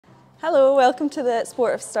Hello, welcome to the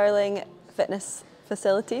Sport of Stirling fitness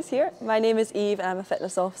facilities here. My name is Eve and I'm a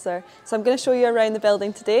fitness officer. So I'm going to show you around the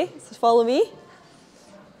building today, so follow me.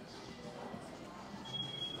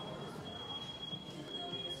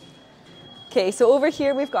 Okay, so over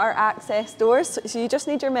here we've got our access doors, so you just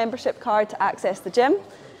need your membership card to access the gym.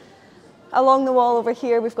 Along the wall over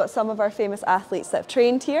here we've got some of our famous athletes that have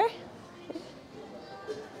trained here.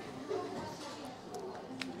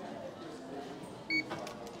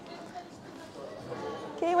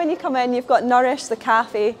 Okay, when you come in, you've got Nourish, the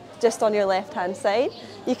cafe, just on your left-hand side.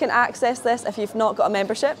 You can access this if you've not got a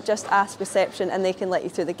membership, just ask reception and they can let you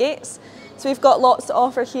through the gates. So we've got lots to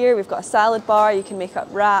offer here. We've got a salad bar, you can make up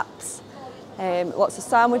wraps, lots of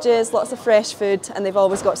sandwiches, lots of fresh food, and they've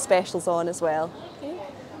always got specials on as well.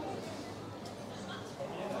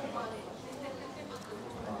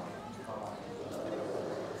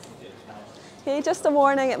 Okay, just a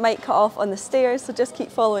warning, it might cut off on the stairs, so just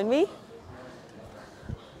keep following me.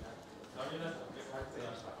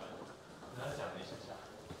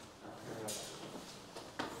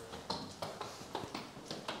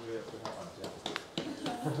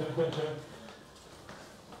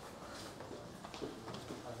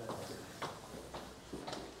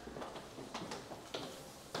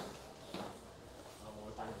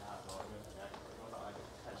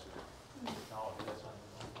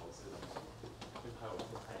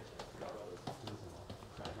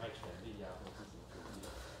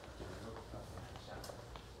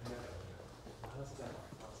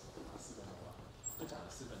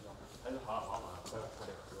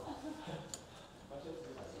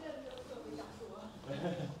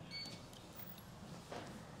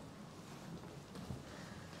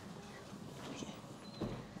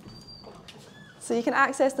 So you can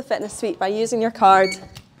access the fitness suite by using your card.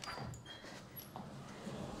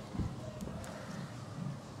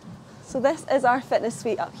 So this is our fitness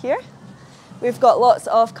suite up here. We've got lots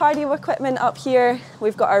of cardio equipment up here.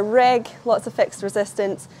 We've got our rig, lots of fixed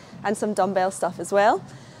resistance, and some dumbbell stuff as well.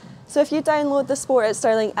 So if you download the Sport at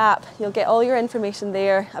Stirling app, you'll get all your information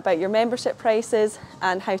there about your membership prices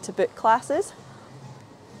and how to book classes.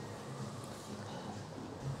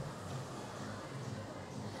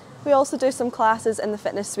 We also do some classes in the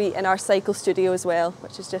fitness suite in our cycle studio as well,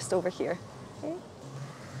 which is just over here. Okay,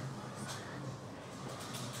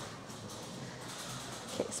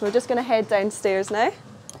 so we're just going to head downstairs now.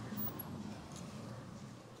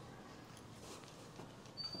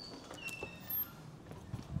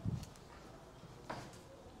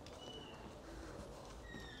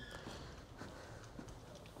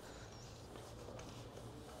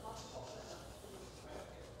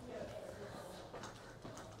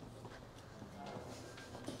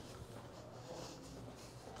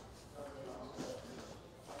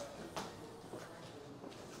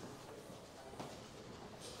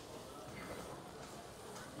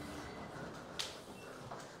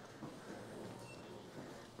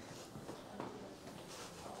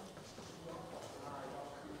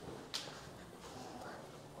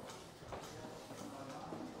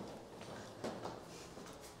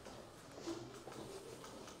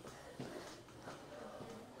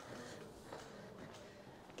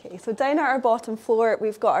 Okay, so down at our bottom floor,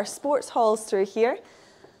 we've got our sports halls through here.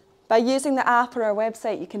 By using the app or our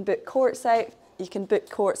website, you can book courts out. You can book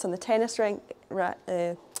courts on the tennis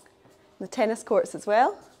courts as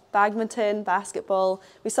well. Badminton, basketball.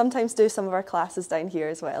 We sometimes do some of our classes down here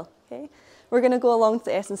as well. Okay, we're going to go along to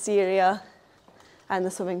the S&C area and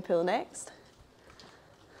the swimming pool next.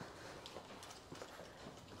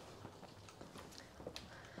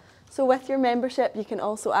 So with your membership, you can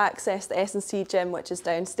also access the S&C gym, which is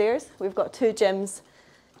downstairs. We've got 2 gyms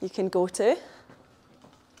you can go to.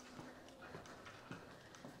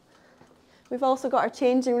 We've also got our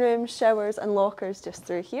changing rooms, showers and lockers just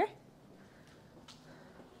through here.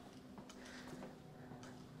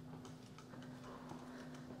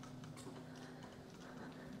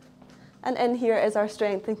 And in here is our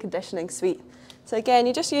strength and conditioning suite. So again,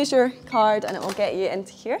 you just use your card and it will get you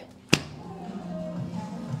into here.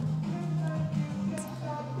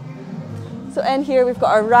 So in here we've got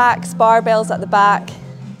our racks, barbells at the back,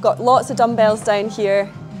 got lots of dumbbells down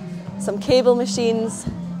here, some cable machines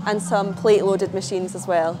and some plate loaded machines as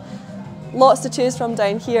well. Lots to choose from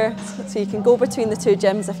down here, so you can go between the 2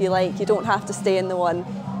 gyms if you like, you don't have to stay in the one.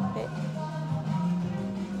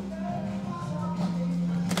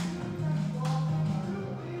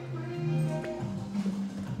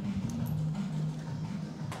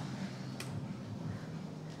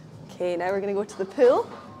 Okay, now we're going to go to the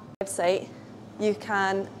pool. Website. You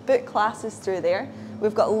can book classes through there.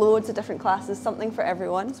 We've got loads of different classes, something for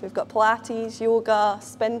everyone. So we've got Pilates, yoga,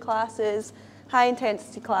 spin classes, high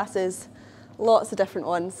intensity classes, lots of different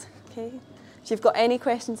ones. Okay. If you've got any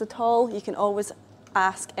questions at all, you can always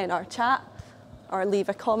ask in our chat or leave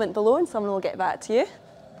a comment below and someone will get back to you.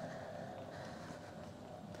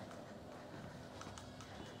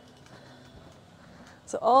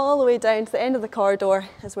 So all the way down to the end of the corridor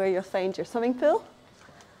is where you'll find your swimming pool.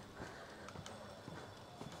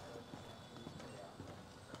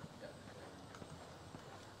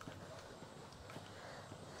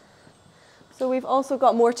 So we've also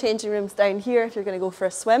got more changing rooms down here if you're going to go for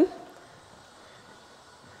a swim.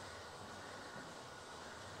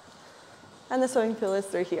 And the swimming pool is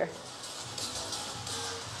through here.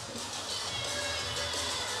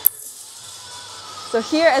 So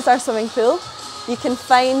here is our swimming pool. You can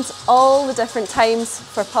find all the different times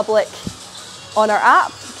for public on our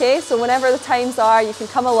app. Okay, so whenever the times are, you can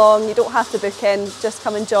come along. You don't have to book in, just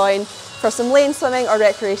come and join for some lane swimming or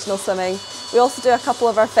recreational swimming. We also do a couple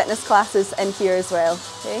of our fitness classes in here as well.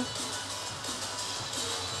 Okay.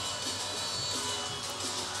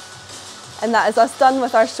 And that is us done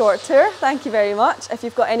with our short tour. Thank you very much. If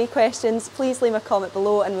you've got any questions, please leave a comment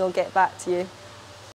below and we'll get back to you.